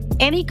for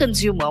any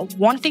consumer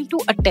wanting to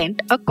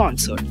attend a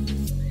concert.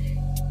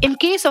 In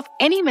case of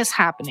any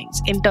mishappenings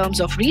in terms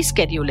of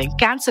rescheduling,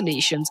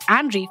 cancellations,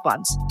 and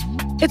refunds,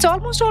 it's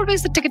almost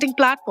always the ticketing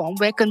platform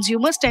where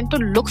consumers tend to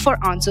look for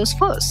answers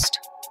first.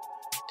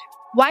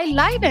 While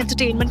live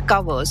entertainment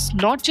covers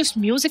not just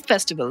music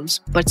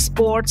festivals, but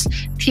sports,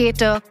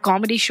 theatre,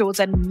 comedy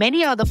shows, and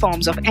many other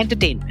forms of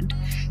entertainment,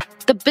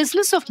 the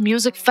business of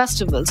music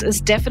festivals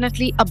is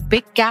definitely a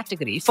big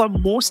category for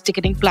most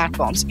ticketing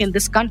platforms in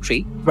this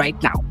country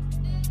right now.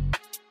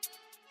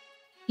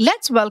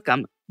 Let's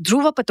welcome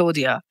Dhruva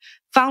Patodia,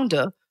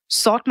 founder,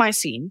 Sort My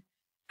Scene,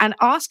 and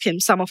ask him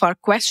some of our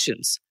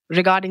questions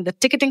regarding the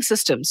ticketing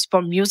systems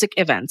for music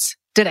events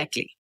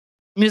directly.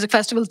 Music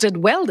festivals did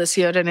well this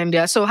year in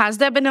India. So has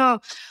there been a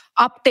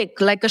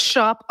uptick, like a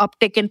sharp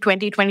uptick in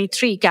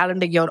 2023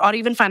 calendar year or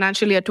even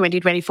financial year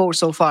 2024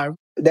 so far?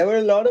 There were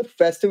a lot of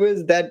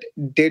festivals that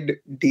did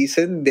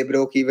decent. They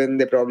broke even.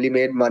 They probably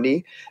made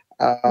money.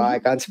 I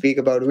can't speak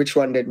about which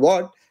one did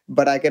what.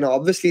 But I can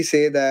obviously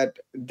say that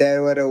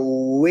there were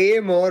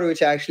way more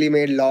which actually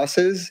made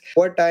losses.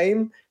 Over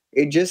time,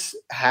 it just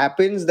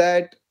happens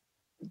that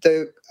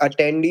the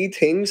attendee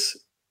thinks,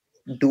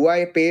 do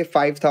I pay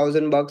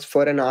 $5,000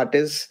 for an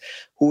artist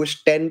who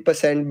is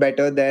 10%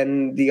 better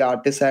than the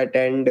artist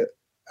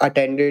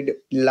attended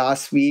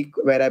last week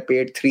where I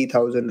paid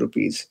 3,000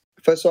 rupees?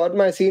 For Sort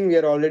My Scene, we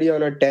are already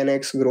on a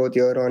 10x growth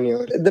year on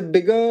year. The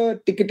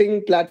bigger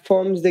ticketing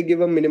platforms, they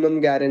give a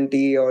minimum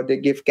guarantee or they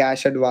give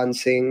cash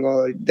advancing,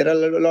 or there are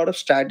a lot of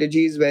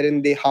strategies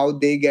wherein how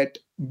they get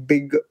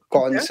big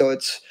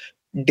concerts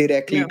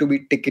directly to be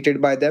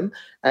ticketed by them.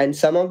 And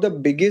some of the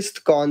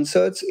biggest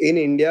concerts in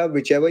India,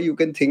 whichever you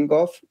can think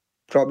of,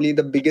 probably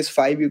the biggest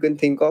 5 you can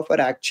think of,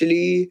 are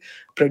actually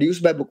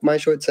produced by Book My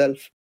Show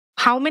itself.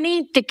 How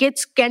many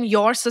tickets can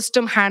your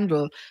system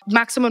handle?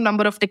 Maximum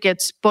number of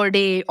tickets per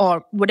day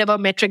or whatever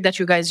metric that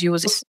you guys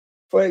use.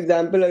 For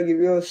example, I'll give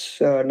you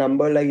a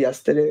number. Like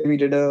yesterday, we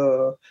did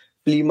a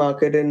flea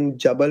market in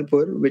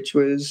Jabalpur, which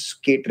was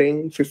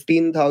catering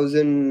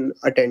 15,000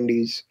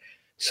 attendees.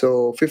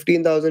 So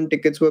 15,000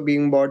 tickets were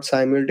being bought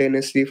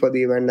simultaneously for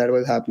the event that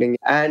was happening.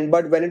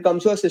 But when it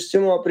comes to a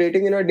system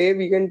operating in a day,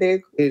 we can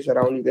take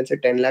around, you can say,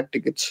 10 lakh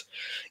tickets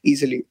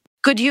easily.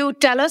 Could you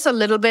tell us a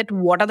little bit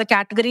what are the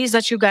categories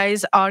that you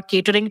guys are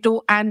catering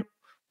to and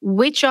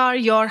which are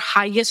your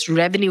highest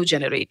revenue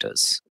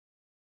generators?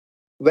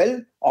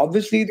 Well,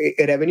 obviously, the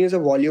revenue is a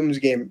volumes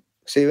game.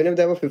 So even if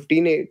there were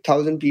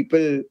 15,000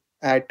 people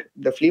at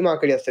the flea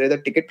market yesterday,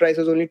 the ticket price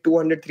was only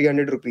 200,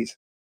 300 rupees.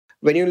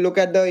 When you look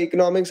at the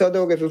economics of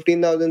the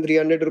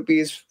 15,300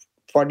 rupees,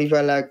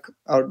 45 lakh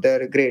out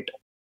there, great.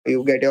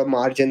 You get your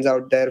margins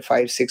out there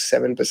 5, 6,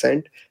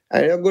 7%,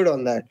 and you're good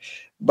on that.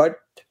 But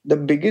the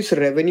biggest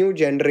revenue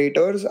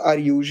generators are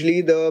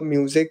usually the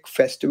music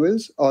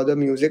festivals or the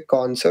music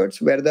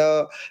concerts where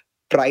the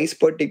price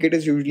per ticket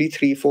is usually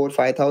 3, 4,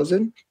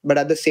 5,000. But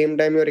at the same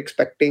time, you're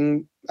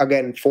expecting,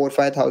 again, 4,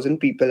 5,000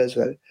 people as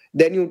well.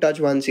 Then you touch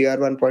 1 CR,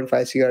 1.5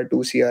 CR,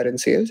 2 CR in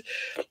sales.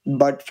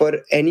 But for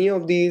any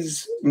of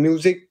these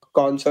music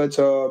concerts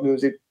or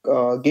music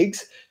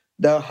gigs,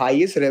 the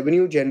highest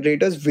revenue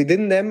generators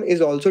within them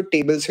is also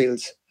table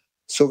sales.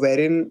 So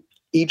wherein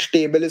each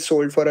table is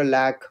sold for 1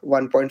 lakh,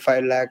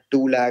 1.5 lakh,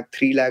 2 lakh,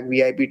 3 lakh,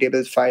 VIP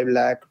tables 5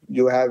 lakh.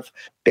 You have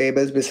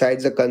tables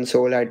besides the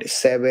console at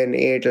 7,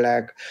 8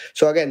 lakh.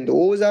 So again,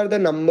 those are the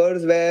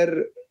numbers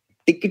where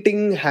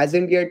ticketing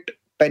hasn't yet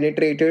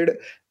penetrated,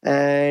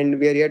 and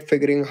we are yet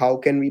figuring how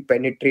can we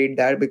penetrate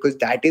that, because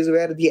that is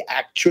where the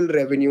actual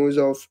revenues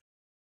of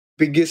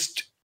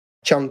biggest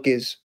chunk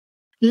is.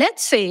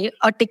 Let's say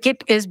a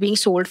ticket is being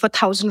sold for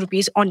 1,000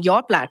 rupees on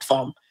your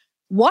platform.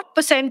 What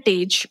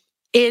percentage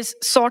is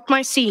Sort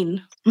My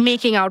Scene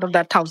making out of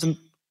that 1,000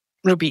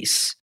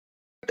 rupees?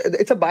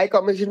 It's a buy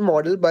commission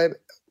model by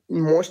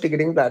most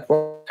ticketing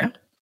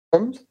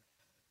platforms.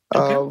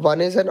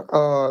 One is an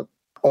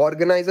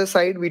organizer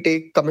side. We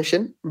take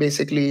commission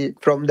basically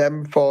from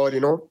them for,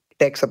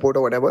 tech support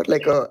or whatever,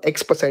 like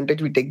X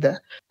percentage we take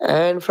there.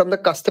 And from the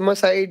customer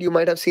side, you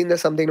might have seen there's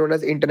something known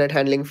as internet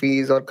handling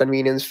fees or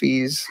convenience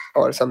fees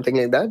or something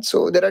like that.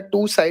 So there are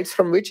two sides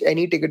from which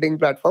any ticketing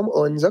platform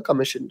earns a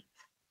commission.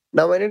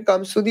 Now, when it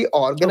comes to the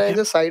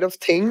organizer side of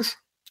things,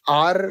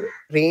 our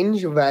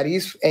range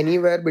varies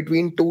anywhere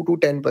between 2 to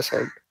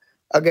 10%.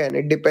 Again,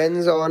 it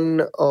depends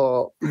on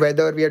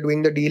whether we are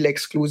doing the deal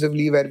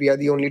exclusively where we are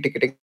the only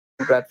ticketing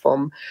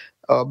platform.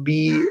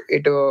 B,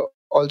 it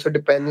also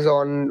depends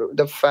on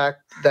the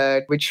fact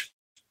that which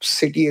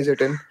city is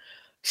it in.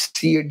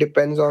 C, it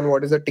depends on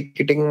what is the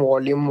ticketing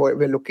volume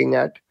we're looking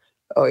at.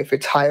 If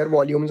it's higher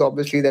volumes,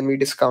 obviously, then we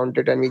discount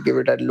it and we give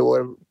it at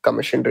lower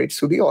commission rates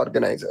to the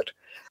organizer.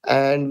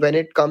 And when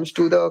it comes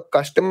to the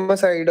customer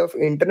side of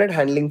internet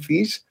handling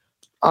fees,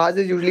 ours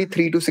is usually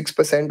 3 to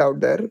 6%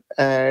 out there.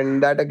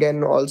 And that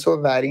again also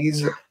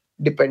varies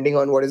depending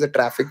on what is the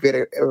traffic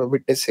we're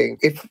witnessing.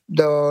 If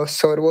the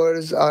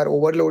servers are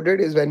overloaded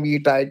is when we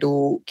try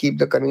to keep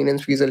the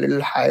convenience fees a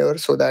little higher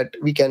so that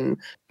we can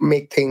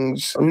make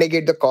things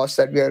negate the costs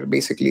that we are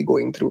basically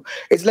going through.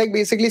 It's like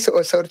basically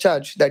a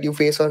surcharge that you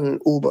face on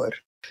Uber.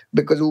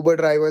 Because Uber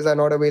drivers are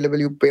not available,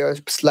 you pay a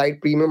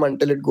slight premium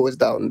until it goes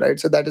down, right?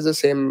 So that is the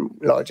same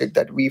logic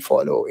that we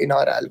follow in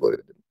our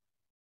algorithm.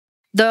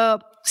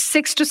 The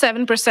 6 to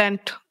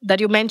 7% that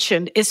you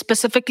mentioned is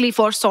specifically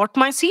for Sort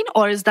My Scene,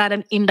 or is that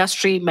an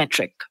industry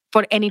metric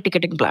for any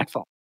ticketing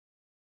platform?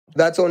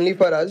 That's only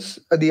for us.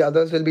 The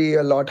others will be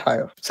a lot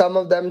higher. Some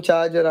of them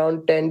charge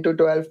around 10 to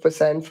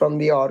 12% from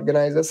the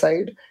organizer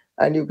side.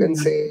 And you can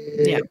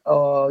say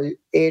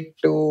 8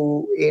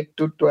 to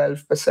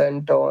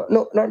 12%, or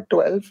no, not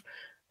 12,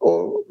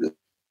 or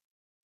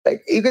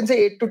like you can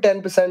say 8 to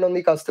 10% on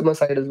the customer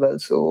side as well.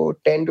 So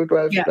 10 to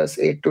 12 plus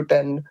 8 to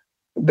 10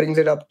 brings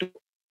it up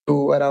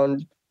to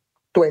around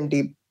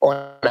 20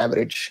 on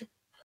average.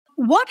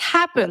 What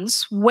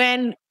happens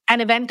when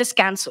an event is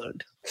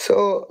cancelled?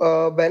 So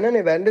when an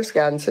event is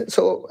cancelled,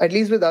 so at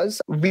least with us,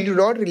 we do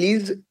not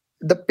release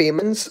the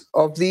payments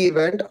of the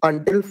event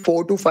until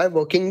 4 to 5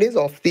 working days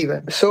of the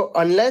event. So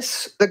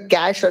unless the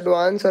cash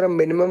advance or a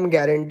minimum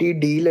guarantee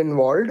deal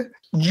involved,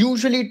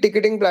 usually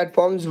ticketing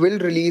platforms will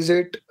release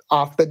it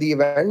after the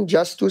event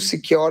just to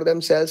secure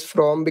themselves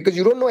from, because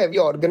you don't know every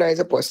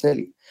organizer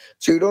personally.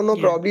 So you don't know,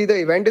 probably the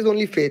event is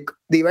only fake.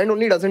 The event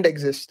only doesn't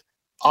exist.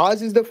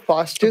 Ours is the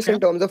fastest in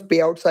terms of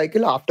payout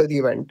cycle after the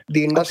event.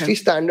 The industry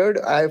standard,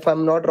 if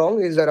I'm not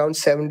wrong, is around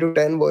 7 to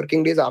 10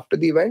 working days after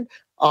the event.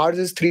 Ours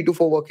is 3 to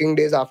 4 working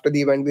days after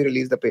the event we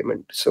release the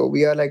payment. So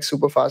we are like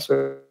super fast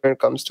when it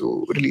comes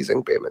to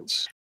releasing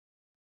payments.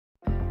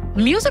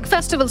 Music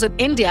festivals in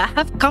India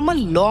have come a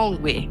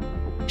long way.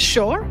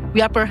 Sure,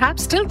 we are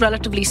perhaps still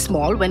relatively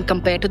small when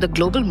compared to the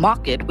global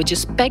market, which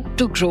is pegged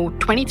to grow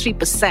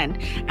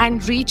 23%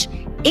 and reach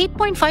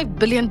 $8.5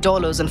 billion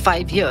in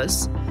 5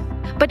 years.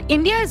 But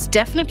India is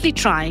definitely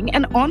trying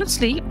and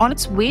honestly on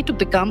its way to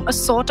become a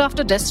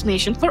sought-after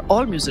destination for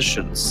all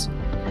musicians.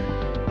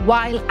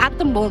 While at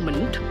the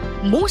moment,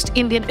 most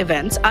Indian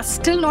events are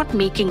still not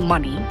making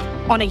money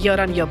on a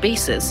year-on-year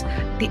basis,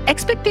 the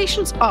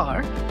expectations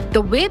are,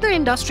 the way the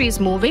industry is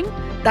moving,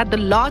 that the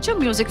larger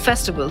music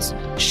festivals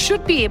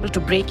should be able to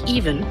break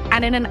even,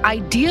 and in an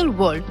ideal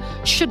world,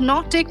 should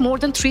not take more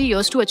than 3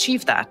 years to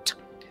achieve that.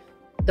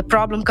 The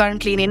problem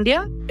currently in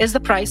India is the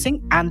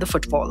pricing and the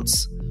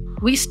footfalls.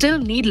 We still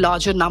need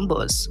larger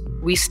numbers.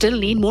 We still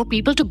need more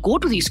people to go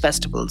to these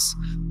festivals.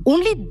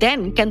 Only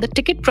then can the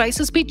ticket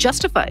prices be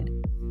justified.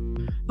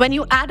 When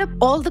you add up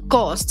all the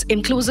costs,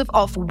 inclusive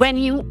of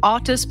venue,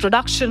 artist,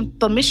 production,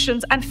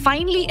 permissions, and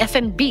finally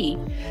F&B,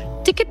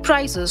 ticket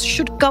prices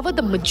should cover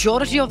the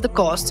majority of the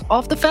costs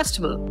of the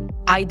festival,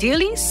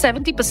 ideally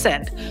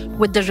 70%,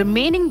 with the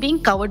remaining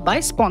being covered by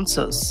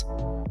sponsors.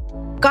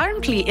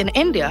 Currently in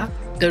India,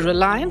 the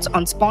reliance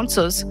on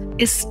sponsors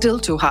is still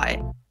too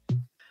high.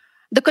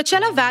 The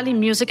Coachella Valley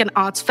Music and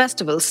Arts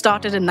Festival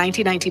started in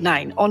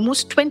 1999,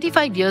 almost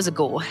 25 years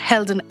ago,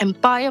 held in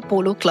Empire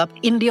Polo Club,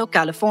 Indio,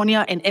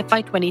 California in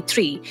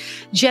FY23,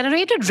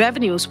 generated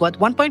revenues worth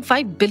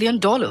 $1.5 billion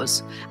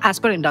as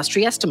per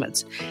industry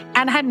estimates,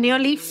 and had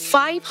nearly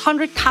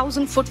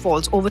 500,000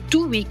 footfalls over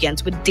 2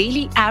 weekends, with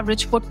daily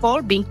average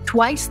footfall being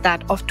twice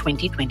that of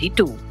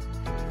 2022.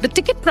 The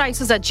ticket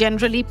prices are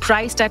generally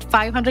priced at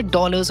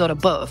 $500 or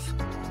above,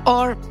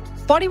 or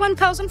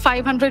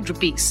 41,500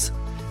 rupees.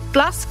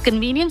 Plus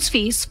convenience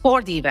fees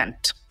for the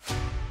event.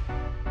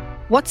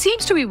 What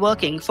seems to be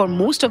working for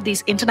most of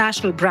these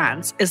international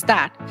brands is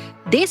that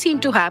they seem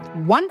to have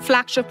one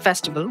flagship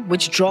festival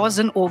which draws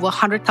in over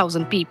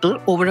 100,000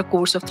 people over a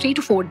course of 3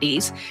 to 4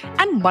 days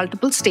and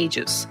multiple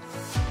stages.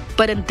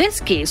 But in this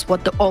case,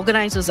 what the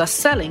organizers are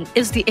selling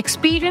is the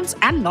experience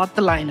and not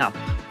the lineup.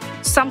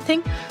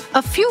 Something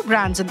a few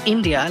brands in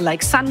India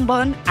like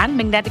Sunburn and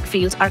Magnetic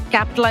Fields are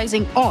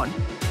capitalizing on,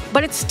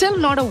 but it's still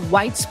not a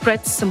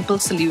widespread, simple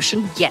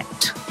solution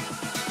yet.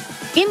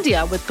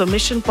 India, with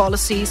permission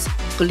policies,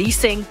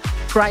 policing,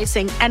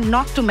 pricing, and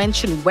not to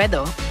mention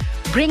weather,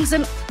 brings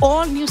in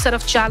all new set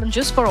of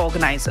challenges for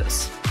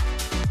organizers.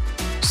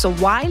 So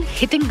while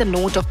hitting the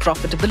note of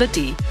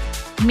profitability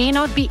may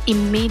not be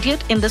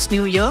immediate in this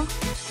new year,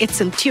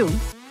 it's in tune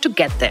to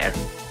get there.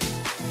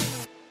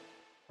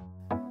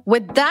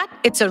 With that,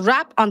 it's a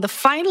wrap on the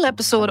final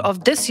episode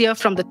of this year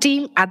from the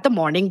team at The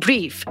Morning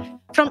Brief.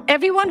 From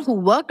everyone who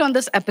worked on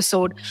this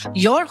episode,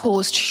 your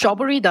host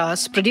Shobhari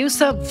Das,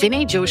 producer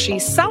Vinay Joshi,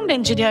 sound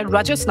engineer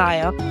Rajas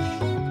Nayak,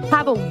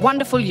 have a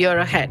wonderful year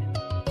ahead.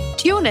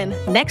 Tune in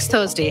next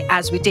Thursday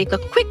as we take a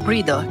quick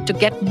breather to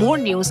get more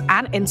news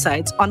and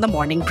insights on The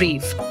Morning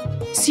Brief.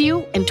 See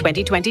you in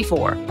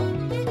 2024.